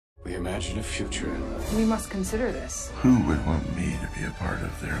We imagine a future. We must consider this. Who would want me to be a part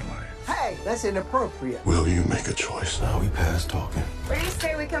of their life? Hey, that's inappropriate. Will you make a choice now? We past talking. Where do you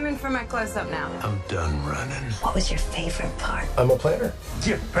say we come in for my close-up now? I'm done running. What was your favorite part? I'm a planner.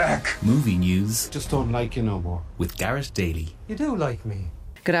 Get back. Movie news Just don't like you no more. with Garrett Daly. You do like me.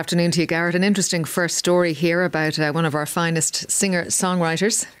 Good afternoon to you, Garrett. An interesting first story here about one of our finest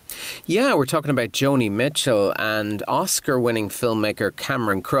singer-songwriters. Yeah, we're talking about Joni Mitchell and Oscar-winning filmmaker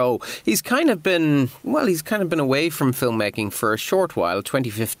Cameron Crowe. He's kind of been away from filmmaking for a short while.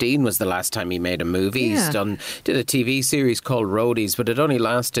 2015 was the last time he made a movie. Yeah. Did a TV series called Roadies, but it only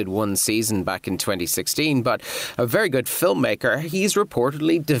lasted one season back in 2016. But a very good filmmaker. He's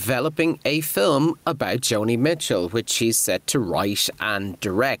reportedly developing a film about Joni Mitchell, which he's set to write and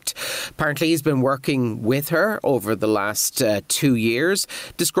direct. Apparently, he's been working with her over the last 2 years,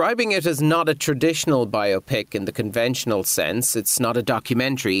 describing it as not a traditional biopic in the conventional sense. It's not a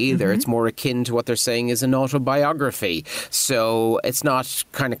documentary either. Mm-hmm. It's more akin to what they're saying is an autobiography. So it's not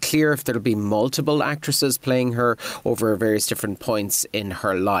kind of clear if there'll be multiple actresses playing her over various different points in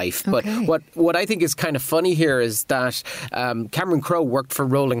her life. Okay. But what I think is kind of funny here is that Cameron Crowe worked for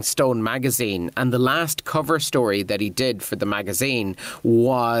Rolling Stone magazine, and the last cover story that he did for the magazine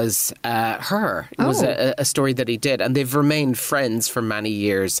was her. It was a story that he did, and they've remained friends for many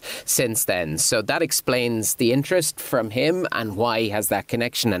years since then. So that explains the interest from him and why he has that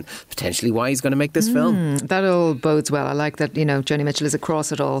connection and potentially why he's going to make this film. That all bodes well. I like that, Joni Mitchell is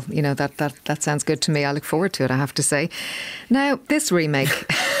across it all. That sounds good to me. I look forward to it, I have to say. Now, this remake...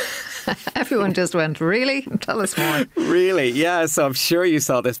 Everyone just went, really? Tell us more. Really? Yeah, so I'm sure you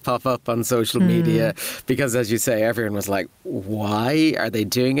saw this pop up on social media because, as you say, everyone was like, why are they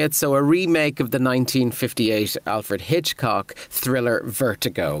doing it? So a remake of the 1958 Alfred Hitchcock thriller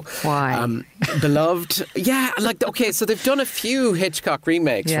Vertigo. Why? Beloved. Yeah, okay, so they've done a few Hitchcock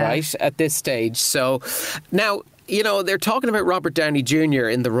remakes, right, at this stage. So now... they're talking about Robert Downey Jr.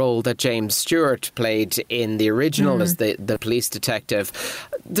 in the role that James Stewart played in the original as the police detective.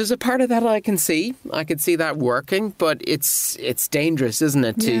 There's a part of that I can see. I could see that working, but it's dangerous, isn't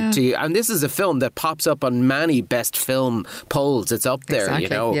it? And this is a film that pops up on many best film polls. It's up there,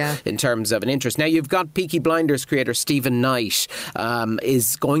 in terms of an interest. Now, you've got Peaky Blinders creator Stephen Knight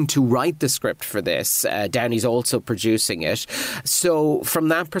is going to write the script for this. Downey's also producing it. So from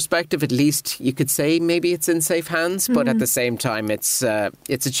that perspective, at least, you could say maybe it's in safe hands. But at the same time, it's a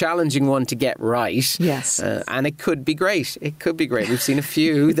challenging one to get right. Yes. And it could be great. It could be great. We've seen a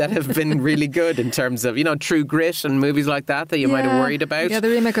few that have been really good in terms of, True Grit and movies like that you might have worried about. Yeah, the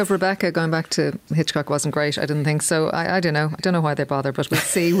remake of Rebecca, going back to Hitchcock, wasn't great. I didn't think so. I don't know. I don't know why they bother, but we'll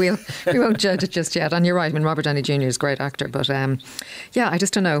see. We won't judge it just yet. And you're right. I mean, Robert Downey Jr. is a great actor. But I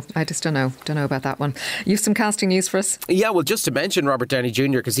just don't know. Don't know about that one. You have some casting news for us? Yeah, well, just to mention Robert Downey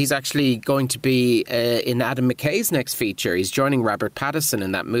Jr., because he's actually going to be in Adam McKay's next feature. He's joining Robert Pattinson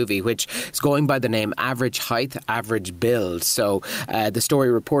in that movie, which is going by the name Average Height, Average Build. So the story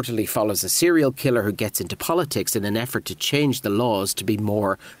reportedly follows a serial killer who gets into politics in an effort to change the laws to be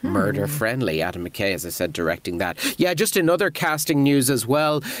more murder-friendly. Adam McKay, as I said, directing that. Yeah, just in other casting news as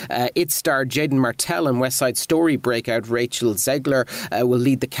well, It star Jaden Martell and West Side Story breakout Rachel Zegler will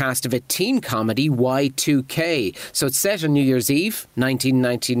lead the cast of a teen comedy, Y2K. So it's set on New Year's Eve,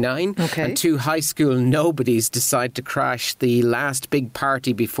 1999, and two high school nobodies decide to crash the last big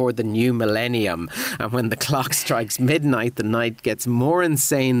party before the new millennium. And when the clock strikes midnight, the night gets more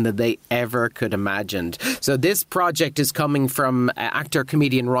insane than they ever could imagine. So this project is coming from actor,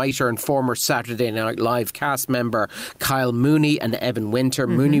 comedian, writer and former Saturday Night Live cast member Kyle Mooney and Evan Winter.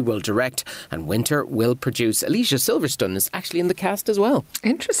 Mooney will direct and Winter will produce. Alicia Silverstone is actually in the cast as well.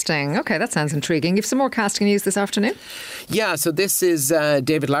 Interesting. Okay, that sounds intriguing. You've some more casting news this afternoon? Yeah, so this is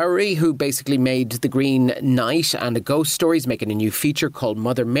David Lowery, who basically made The Green Knight and A Ghost Story. He's making a new feature called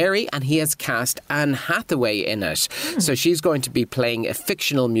Mother Mary, and he has cast Anne Hathaway in it. So she's going to be playing a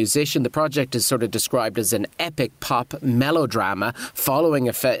fictional musician. The project is sort of described as an epic pop melodrama following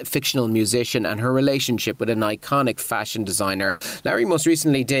a fictional musician and her relationship with an iconic fashion designer. Larry most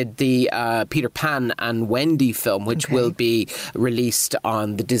recently did the Peter Pan and Wendy film, which will be released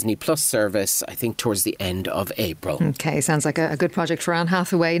on the Disney Plus service, I think, towards the end of April. Okay, sounds like a good project for Anne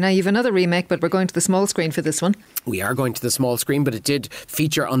Hathaway. Now, you've another remake, but we're going to the small screen for this this one. We are going to the small screen, but it did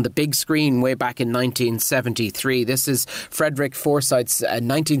feature on the big screen way back in 1973. This is Frederick Forsyth's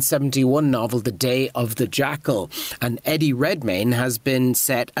 1971 novel, The Day of the Jackal. And Eddie Redmayne has been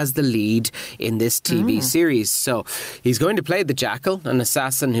set as the lead in this TV series. So he's going to play the Jackal, an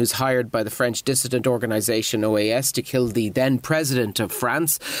assassin who's hired by the French dissident organisation OAS to kill the then president of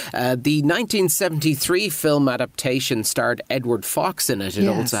France. The 1973 film adaptation starred Edward Fox in it. It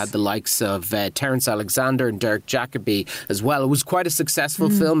also had the likes of Terence Alexander and Derek Jacobi as well. It was quite a successful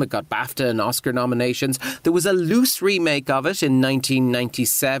film. It got BAFTA and Oscar nominations. There was a loose remake of it in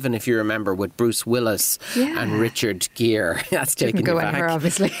 1997, if you remember, with Bruce Willis and Richard Gere. That's taken Didn't go you back. anywhere,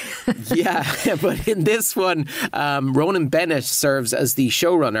 obviously. Yeah, but in this one, Ronan Bennett serves as the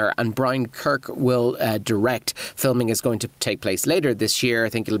showrunner and Brian Kirk will direct. Filming is going to take place later this year. I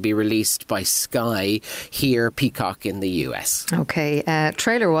think it'll be released by Sky here, Peacock in the US. Okay,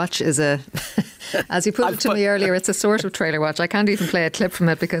 trailer watch is a, as you put it to me earlier, it's a sort of trailer watch. I can't even play a clip from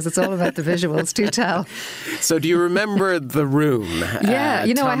it because it's all about the visuals. Do tell. So do you remember The Room? Yeah,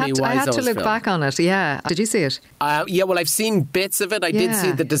 you know, I Tommy had to Wiseau's look film? back on it. Yeah. Did you see it? Yeah, well, I've seen bits of it. I did see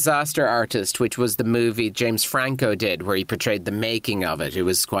Yeah. The Disaster Artist, which was the movie James Franco did, where he portrayed the making of it. It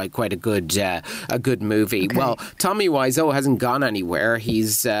was quite a good movie. Okay. Well, Tommy Wiseau hasn't gone anywhere.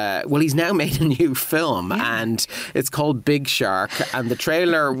 He's now made a new film, and it's called Big Shark. And the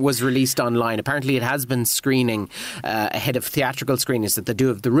trailer was released online. Apparently, it has been screening ahead of theatrical screenings that they do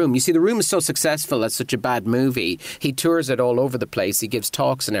of The Room. You see, The Room is so successful as such a bad movie. He tours it all over the place. He gives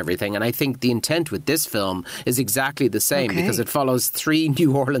talks and everything. And I think the intent with this film is exactly the same because it follows 3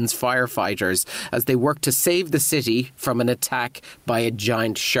 New Orleans firefighters as they work to save the city from an attack by a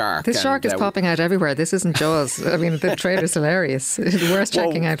giant shark. This shark is popping out everywhere. This isn't Jaws. I mean, the trailer's hilarious. It's worth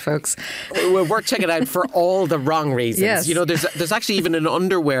checking out, folks. Well, worth checking out for all the wrong reasons. Yes. You know, there's actually even an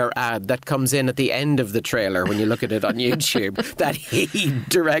underwear ad that comes in at the end of the trailer when you look at it on YouTube that he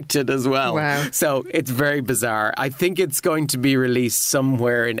directed as well. Wow. So it's very bizarre. I think it's going to be released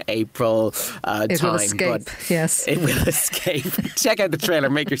somewhere in April It will escape, yes. It will escape. Check out the trailer,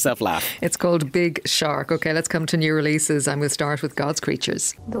 make yourself laugh. It's called Big Shark. Okay, let's come to new releases and we'll start with God's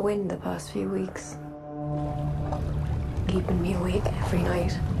Creatures. The wind the past few weeks, keeping me awake every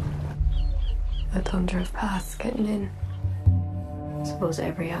night. The thunder of paths getting in. Suppose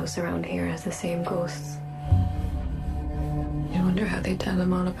every house around here has the same ghosts. You wonder how they'd tell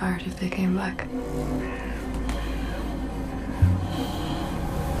them all apart if they came back.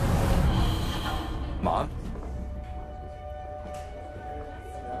 Mom?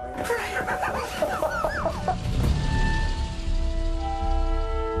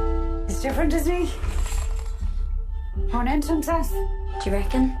 It's different, isn't he? More an entrance, do Do you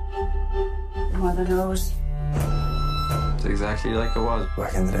reckon? More than knows. It's exactly like it was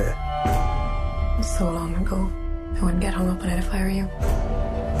back in the day. So long ago. I wouldn't get hung up on it if I were you.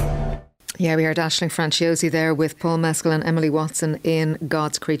 Yeah, we heard Aisling Franciosi there with Paul Mescal and Emily Watson in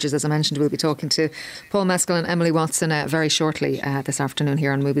God's Creatures. As I mentioned, we'll be talking to Paul Mescal and Emily Watson very shortly this afternoon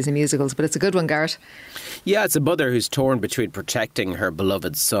here on Movies and Musicals. But it's a good one, Garrett. Yeah, it's a mother who's torn between protecting her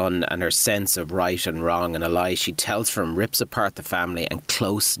beloved son and her sense of right and wrong, and a lie she tells from rips apart the family and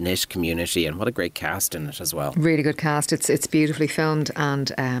close-knit community. And what a great cast in it as well. Really good cast. It's beautifully filmed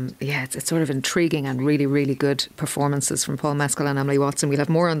and it's sort of intriguing and really, really good performances from Paul Mescal and Emily Watson. We'll have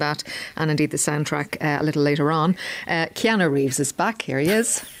more on that and indeed the soundtrack a little later on. Keanu Reeves is back. Here he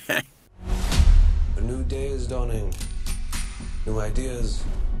is. A new day is dawning. New ideas,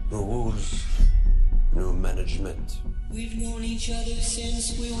 new rules, new management. We've known each other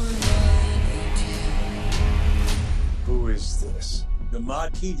since we were 9. Who is this? The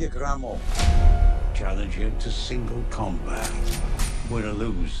Marquis de Gramont. Challenge him to single combat. Win or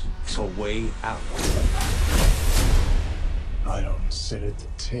lose, it's a way out. I don't sit at the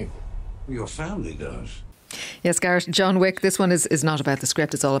table. Your family does. Yes, Garrett, John Wick. This one is not about the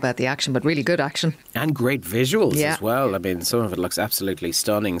script, it's all about the action, but really good action. And great visuals as well. I mean, some of it looks absolutely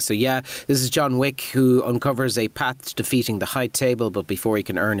stunning. So yeah, this is John Wick who uncovers a path to defeating the High Table, but before he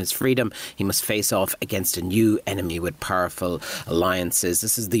can earn his freedom, he must face off against a new enemy with powerful alliances.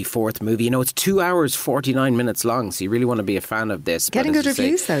 This is the 4th movie. You know, it's 2 hours, 49 minutes long, so you really want to be a fan of this. Getting good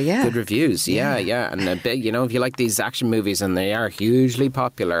reviews though, yeah. Good reviews, yeah. And a big, you know, if you like these action movies, and they are hugely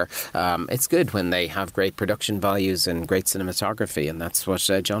popular, it's good when they have great production production values and great cinematography, and that's what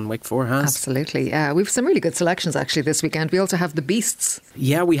John Wick 4 has. Absolutely. We've some really good selections actually this weekend. We also have The Beasts.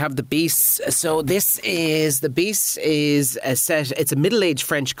 Yeah, we have The Beasts. So The Beasts is a set. It's a middle-aged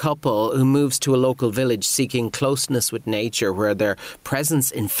French couple who moves to a local village seeking closeness with nature, where their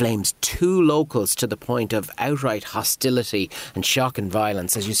presence inflames two locals to the point of outright hostility and shock and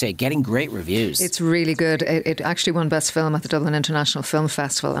violence. As you say, getting great reviews. It's really good. It actually won Best Film at the Dublin International Film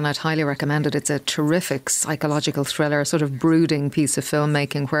Festival, and I'd highly recommend it. It's a terrific psychological thriller, a sort of brooding piece of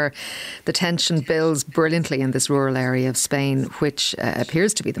filmmaking where the tension builds brilliantly in this rural area of Spain, which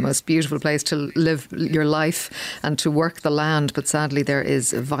appears to be the most beautiful place to live your life and to work the land. But sadly, there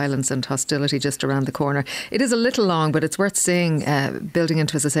is violence and hostility just around the corner. It is a little long, but it's worth seeing, building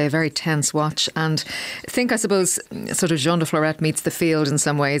into, as I say, a very tense watch. And I suppose, sort of Jean de Florette meets The Field in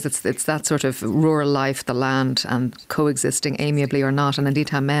some ways. It's that sort of rural life, the land, and coexisting amiably or not, and indeed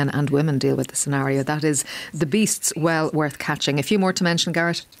how men and women deal with the scenario. That is The Beasts, well worth catching. A few more to mention,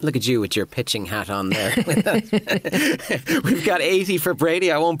 Garrett. Look at you with your pitching hat on there. We've got 80 for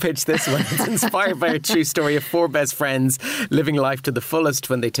Brady. I won't pitch this one. It's inspired by a true story of four best friends living life to the fullest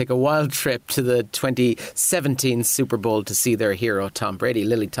when they take a wild trip to the 2017 Super Bowl to see their hero Tom Brady.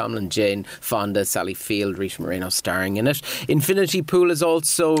 Lily Tomlin, Jane Fonda, Sally Field, Rita Moreno starring in it. Infinity Pool is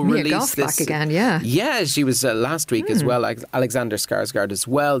also released this. Back again, yeah. Yeah, she was last week as well. Alexander Skarsgård as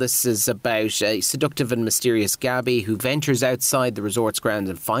well. This is about a seductive and mysterious Gabby who ventures outside the resort's grounds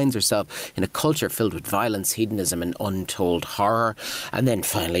and finds herself in a culture filled with violence, hedonism and untold horror. And then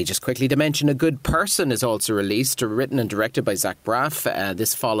finally, just quickly to mention, A Good Person is also released, written and directed by Zach Braff.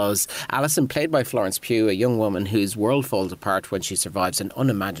 This follows Alison, played by Florence Pugh, a young woman whose world falls apart when she survives an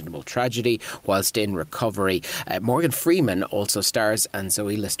unimaginable tragedy whilst in recovery. Morgan Freeman also stars, and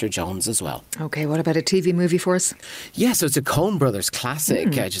Zoe Lister-Jones as well. OK, what about a TV movie for us? Yeah, so it's a Coen Brothers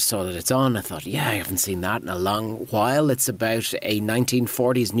classic. I just saw that it's on. I thought, I haven't seen that in a long while. It's about a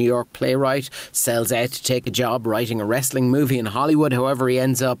 1940s New York playwright sells out to take a job writing a wrestling movie in Hollywood. However, he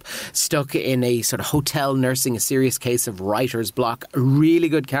ends up stuck in a sort of hotel nursing a serious case of writer's block. A really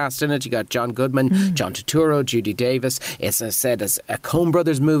good cast in it. You got John Goodman, John Turturro, Judy Davis. It's, as I said, as a Coen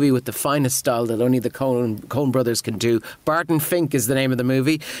Brothers movie with the finest style that only the Coen Brothers can do. Barton Fink is the name of the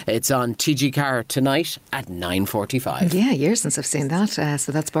movie. It's on TG Carr tonight at 9:45. Yeah, years since I've seen that.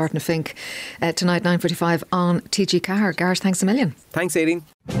 So that's Barton Fink tonight, 9:45 on TG Carr. Gareth, thanks a million. Thanks, Aideen.